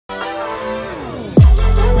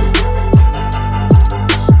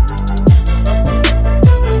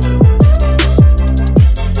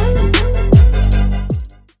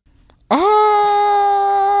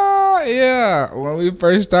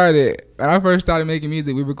when I first started making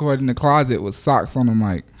music, we recorded in the closet with socks on the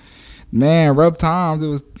mic. Man, rough times.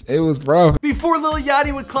 It was rough. Before Lil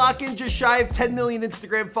Yachty would clock in just shy of 10 million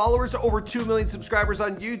Instagram followers, over 2 million subscribers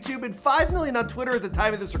on YouTube, and 5 million on Twitter at the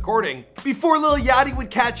time of this recording. Before Lil Yachty would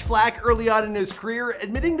catch flack early on in his career,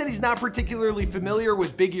 admitting that he's not particularly familiar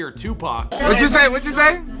with Biggie or Tupac. What you say? What you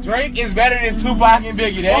say? Drake is better than Tupac and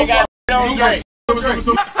Biggie. They ain't got on Drake.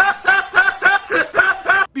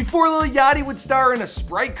 Before Lil Yachty would star in a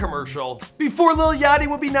Sprite commercial. Before Lil Yachty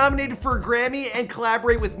would be nominated for a Grammy and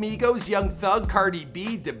collaborate with Migos, Young Thug, Cardi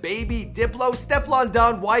B, DaBaby, Diplo, Stefflon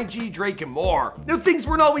Don, YG, Drake, and more. Now, things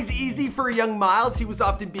weren't always easy for young Miles. He was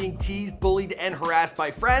often being teased, bullied, and harassed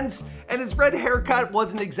by friends, and his red haircut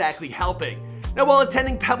wasn't exactly helping. Now, while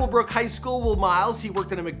attending Pebblebrook High School with Miles, he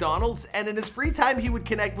worked at a McDonald's, and in his free time, he would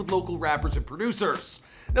connect with local rappers and producers.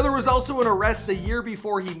 Now, there was also an arrest the year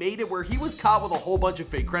before he made it where he was caught with a whole bunch of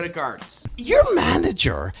fake credit cards. Your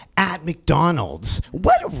manager at McDonald's,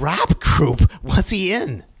 what rap group was he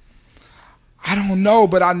in? I don't know,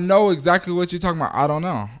 but I know exactly what you're talking about. I don't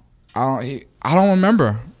know. I don't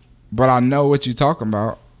remember, but I know what you're talking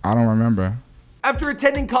about. I don't remember. After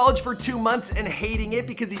attending college for 2 months and hating it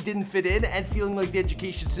because he didn't fit in and feeling like the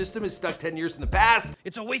education system is stuck 10 years in the past.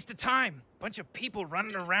 It's a waste of time. Bunch of people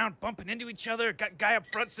running around, bumping into each other. Guy up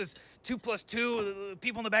front says 2 + 2.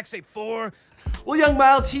 People in the back say 4. Well, young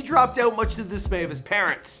Miles, he dropped out much to the dismay of his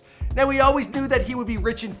parents. Now, he always knew that he would be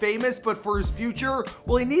rich and famous, but for his future,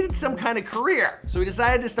 well, he needed some kind of career. So he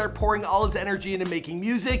decided to start pouring all his energy into making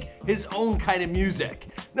music, his own kind of music.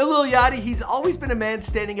 Now, Lil Yachty, he's always been a man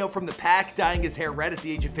standing out from the pack, dyeing his hair red at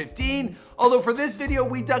the age of 15. Although for this video,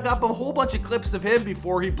 we dug up a whole bunch of clips of him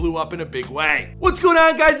before he blew up in a big way. What's going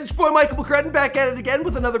on, guys? It's your boy Micheal McCrudden back at it again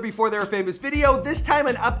with another Before They Were Famous video, this time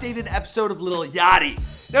an updated episode of Lil Yachty.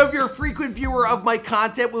 Now, if you're a frequent viewer of my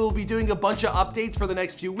content, we will be doing a bunch of updates for the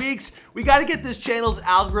next few weeks. We got to get this channel's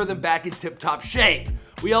algorithm back in tip-top shape.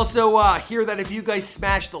 We also hear that if you guys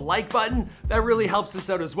smash the like button, that really helps us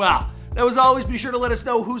out as well. Now, as always, be sure to let us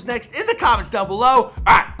know who's next in the comments down below. All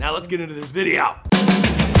right, now let's get into this video.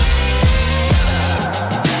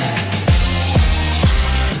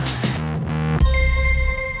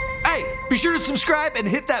 Hey, be sure to subscribe and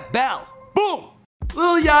hit that bell. Boom!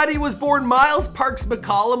 Lil Yachty was born Miles Parks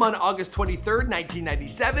McCollum on August 23rd,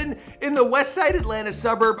 1997 in the west side Atlanta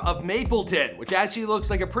suburb of Mapleton, which actually looks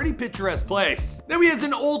like a pretty picturesque place. Now, he has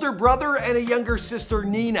an older brother and a younger sister,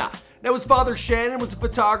 Nina. Now, his father, Shannon, was a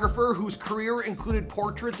photographer whose career included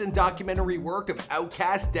portraits and documentary work of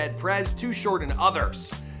Outkast, Dead Prez, Too Short, and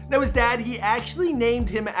others. Now, his dad, he actually named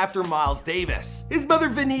him after Miles Davis. His mother,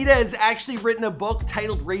 Vanita, has actually written a book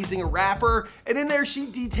titled Raising a Rapper, and in there she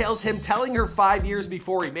details him telling her 5 years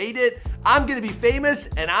before he made it, "I'm gonna be famous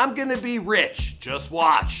and I'm gonna be rich, just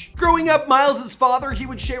watch." Growing up, Miles' father, he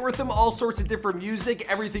would share with him all sorts of different music,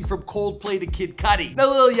 everything from Coldplay to Kid Cudi. Now,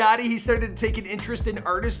 Lil Yachty, he started to take an interest in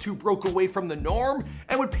artists who broke away from the norm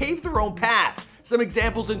and would pave their own path. Some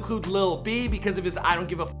examples include Lil B because of his I don't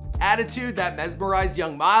give a f attitude that mesmerized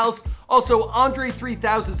young Miles. Also, Andre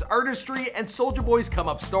 3000's artistry and Soulja Boy's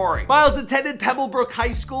come-up story. Miles attended Pebblebrook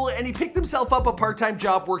High School and he picked himself up a part-time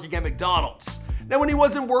job working at McDonald's. Now, when he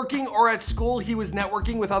wasn't working or at school, he was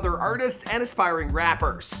networking with other artists and aspiring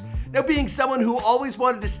rappers. Now, being someone who always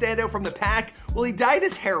wanted to stand out from the pack, well, he dyed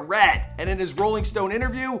his hair red. And in his Rolling Stone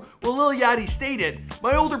interview, well, Lil Yachty stated,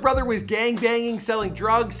 "My older brother was gangbanging, selling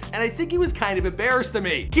drugs, and I think he was kind of embarrassed of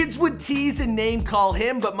me. Kids would tease and name call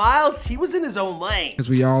him, but Miles, he was in his own lane." Because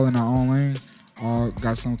we all in our own lane, all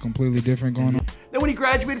got something completely different going on. Now, when he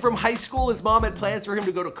graduated from high school, his mom had plans for him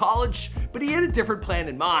to go to college, but he had a different plan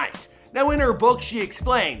in mind. Now, in her book, she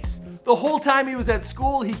explains, the whole time he was at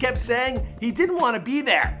school, he kept saying he didn't want to be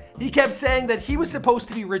there. He kept saying that he was supposed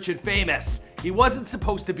to be rich and famous. He wasn't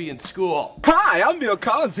supposed to be in school. Hi, I'm Bill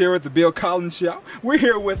Collins here at the Bill Collins Show. We're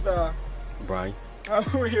here with, Brian.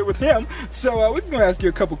 We're here with him. So, we're just going to ask you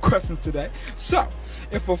a couple questions today. So,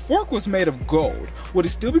 if a fork was made of gold, would it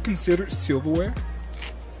still be considered silverware?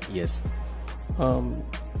 Yes.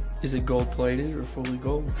 Is it gold-plated or fully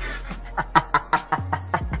gold?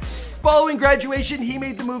 Following graduation, he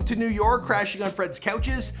made the move to New York, crashing on friends'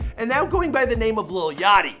 couches, and now going by the name of Lil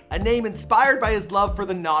Yachty, a name inspired by his love for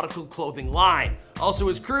the nautical clothing line. Also,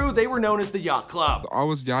 his crew, they were known as the Yacht Club. I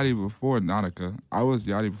was Yachty before Nautica. I was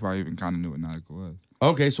Yachty before I even kind of knew what Nautica was.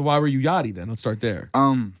 Okay, so why were you Yachty then? Let's start there.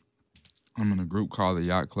 I'm in a group called the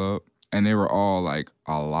Yacht Club, and they were all like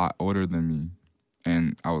a lot older than me.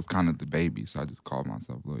 And I was kind of the baby, so I just called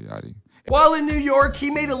myself Lil Yachty. While in New York,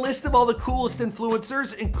 he made a list of all the coolest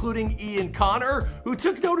influencers, including Ian Connor, who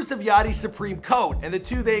took notice of Yachty's Supreme coat, and the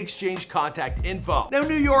two they exchanged contact info. Now,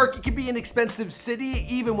 New York, it can be an expensive city,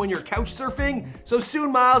 even when you're couch surfing, so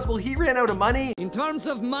soon Miles, well, he ran out of money. In terms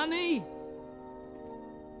of money,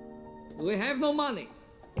 we have no money.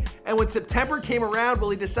 And when September came around,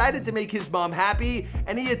 well, he decided to make his mom happy,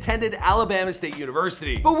 and he attended Alabama State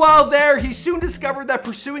University. But while there, he soon discovered that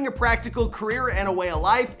pursuing a practical career and a way of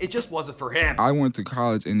life, it just wasn't for him. I went to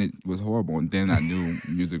college and it was horrible, and then I knew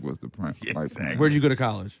music was the print. Where'd you go to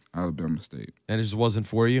college? Alabama State. And it just wasn't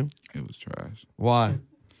for you? It was trash. Why?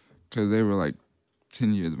 Because they were like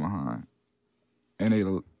 10 years behind,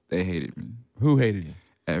 and they hated me. Who hated you?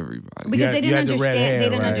 Everybody. Because they didn't understand. They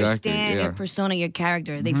didn't right? understand Exactly, your persona, your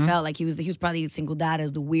character. They felt like he was probably singled out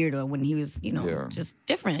as the weirdo when he was, just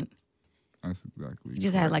different. That's exactly. He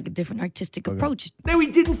just had like a different artistic approach. Now, he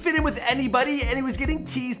didn't fit in with anybody, and he was getting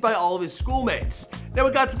teased by all of his schoolmates. Now,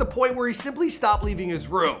 it got to the point where he simply stopped leaving his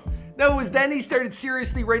room. Now, it was then he started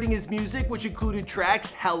seriously writing his music, which included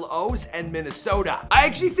tracks Hell O's and Minnesota. I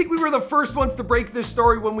actually think we were the first ones to break this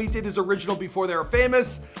story when we did his original Before They Were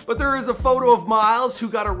Famous, but there is a photo of Miles who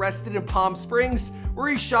got arrested in Palm Springs where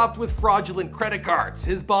he shopped with fraudulent credit cards.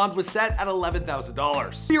 His bond was set at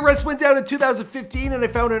 $11,000. The arrest went down in 2015, and I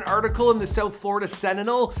found an article in the South Florida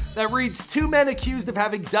Sentinel that reads, 2 men accused of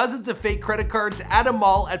having dozens of fake credit cards at a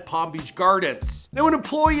mall at Palm Beach Gardens. Now, an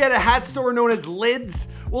employee at a hat store known as Lids,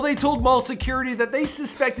 well, they told mall security that they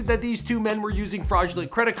suspected that these 2 men were using fraudulent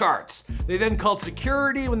credit cards. They then called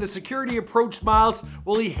security. When the security approached Miles,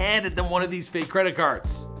 well, he handed them one of these fake credit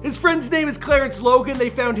cards. His friend's name is Clarence Logan. They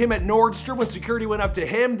found him at Nordstrom when security went up to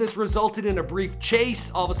him. This resulted in a brief chase.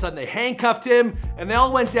 All of a sudden, they handcuffed him, and they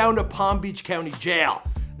all went down to Palm Beach County Jail.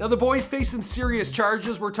 Now, the boys face some serious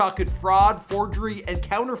charges. We're talking fraud, forgery, and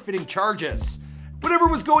counterfeiting charges. Whatever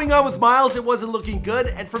was going on with Miles, it wasn't looking good,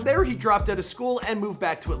 and from there he dropped out of school and moved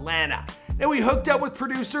back to Atlanta. Now, he hooked up with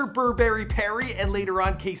producer Burberry Perry and later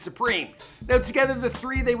on K Supreme. Now, together the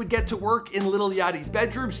three, they would get to work in Lil Yachty's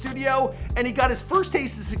bedroom studio, and he got his first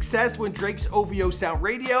taste of success when Drake's OVO Sound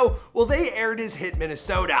Radio, well, they aired his hit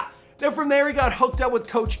Minnesota. Now, from there, he got hooked up with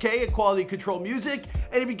Coach K at Quality Control Music,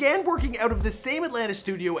 and he began working out of the same Atlanta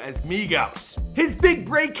studio as Migos. His big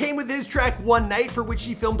break came with his track One Night, for which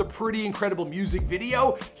he filmed a pretty incredible music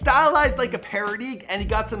video, stylized like a parody, and he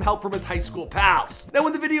got some help from his high school pals. Now,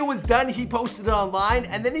 when the video was done, he posted it online,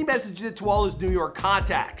 and then he messaged it to all his New York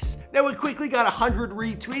contacts. Now, it quickly got 100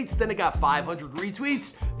 retweets, then it got 500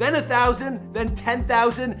 retweets, then 1,000, then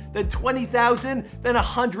 10,000, then 20,000, then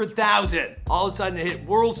 100,000. All of a sudden, it hit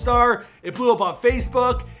World Star, it blew up on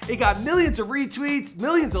Facebook, it got millions of retweets,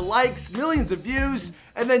 millions of likes, millions of views,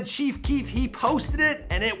 and then Chief Keef, he posted it,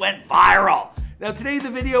 and it went viral. Now, today the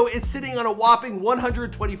video is sitting on a whopping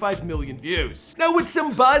 125 million views. Now, with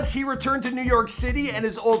some buzz, he returned to New York City, and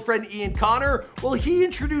his old friend Ian Connor, well, he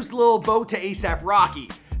introduced Lil Bo to A$AP Rocky.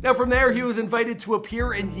 Now, from there, he was invited to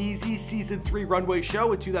appear in Yeezy's Season 3 runway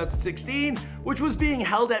show in 2016, which was being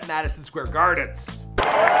held at Madison Square Gardens.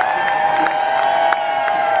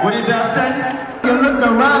 What did y'all say? You look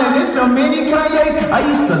around and there's so many Kanye's. I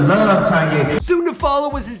used to love Kanye. Soon to follow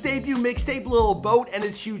was his debut mixtape Lil Boat and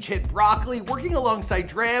his huge hit Broccoli, working alongside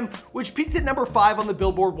Dram, which peaked at number 5 on the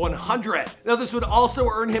Billboard 100. Now, this would also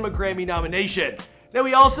earn him a Grammy nomination. Now,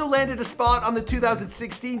 he also landed a spot on the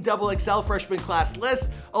 2016 XXL freshman class list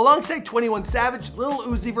alongside 21 Savage, Lil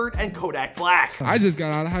Uzi Vert, and Kodak Black. I just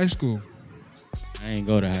got out of high school. I ain't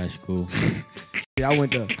go to high school.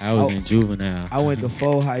 I was in juvenile. I went to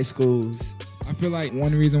 4 high schools. I feel like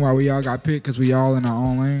one reason why we all got picked because we all in our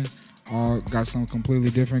own lane. All got something completely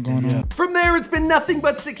different going on. From there, it's been nothing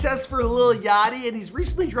but success for Lil Yachty, and he's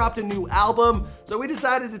recently dropped a new album, so we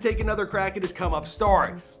decided to take another crack at his come-up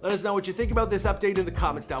story. Let us know what you think about this update in the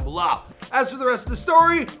comments down below. As for the rest of the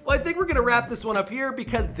story, well, I think we're gonna wrap this one up here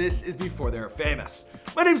because this is Before They Were Famous.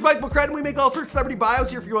 My name's Micheal McCrudden. We make all sorts of celebrity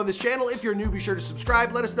bios here for you on this channel. If you're new, be sure to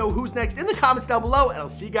subscribe. Let us know who's next in the comments down below, and I'll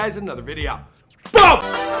see you guys in another video. Boom!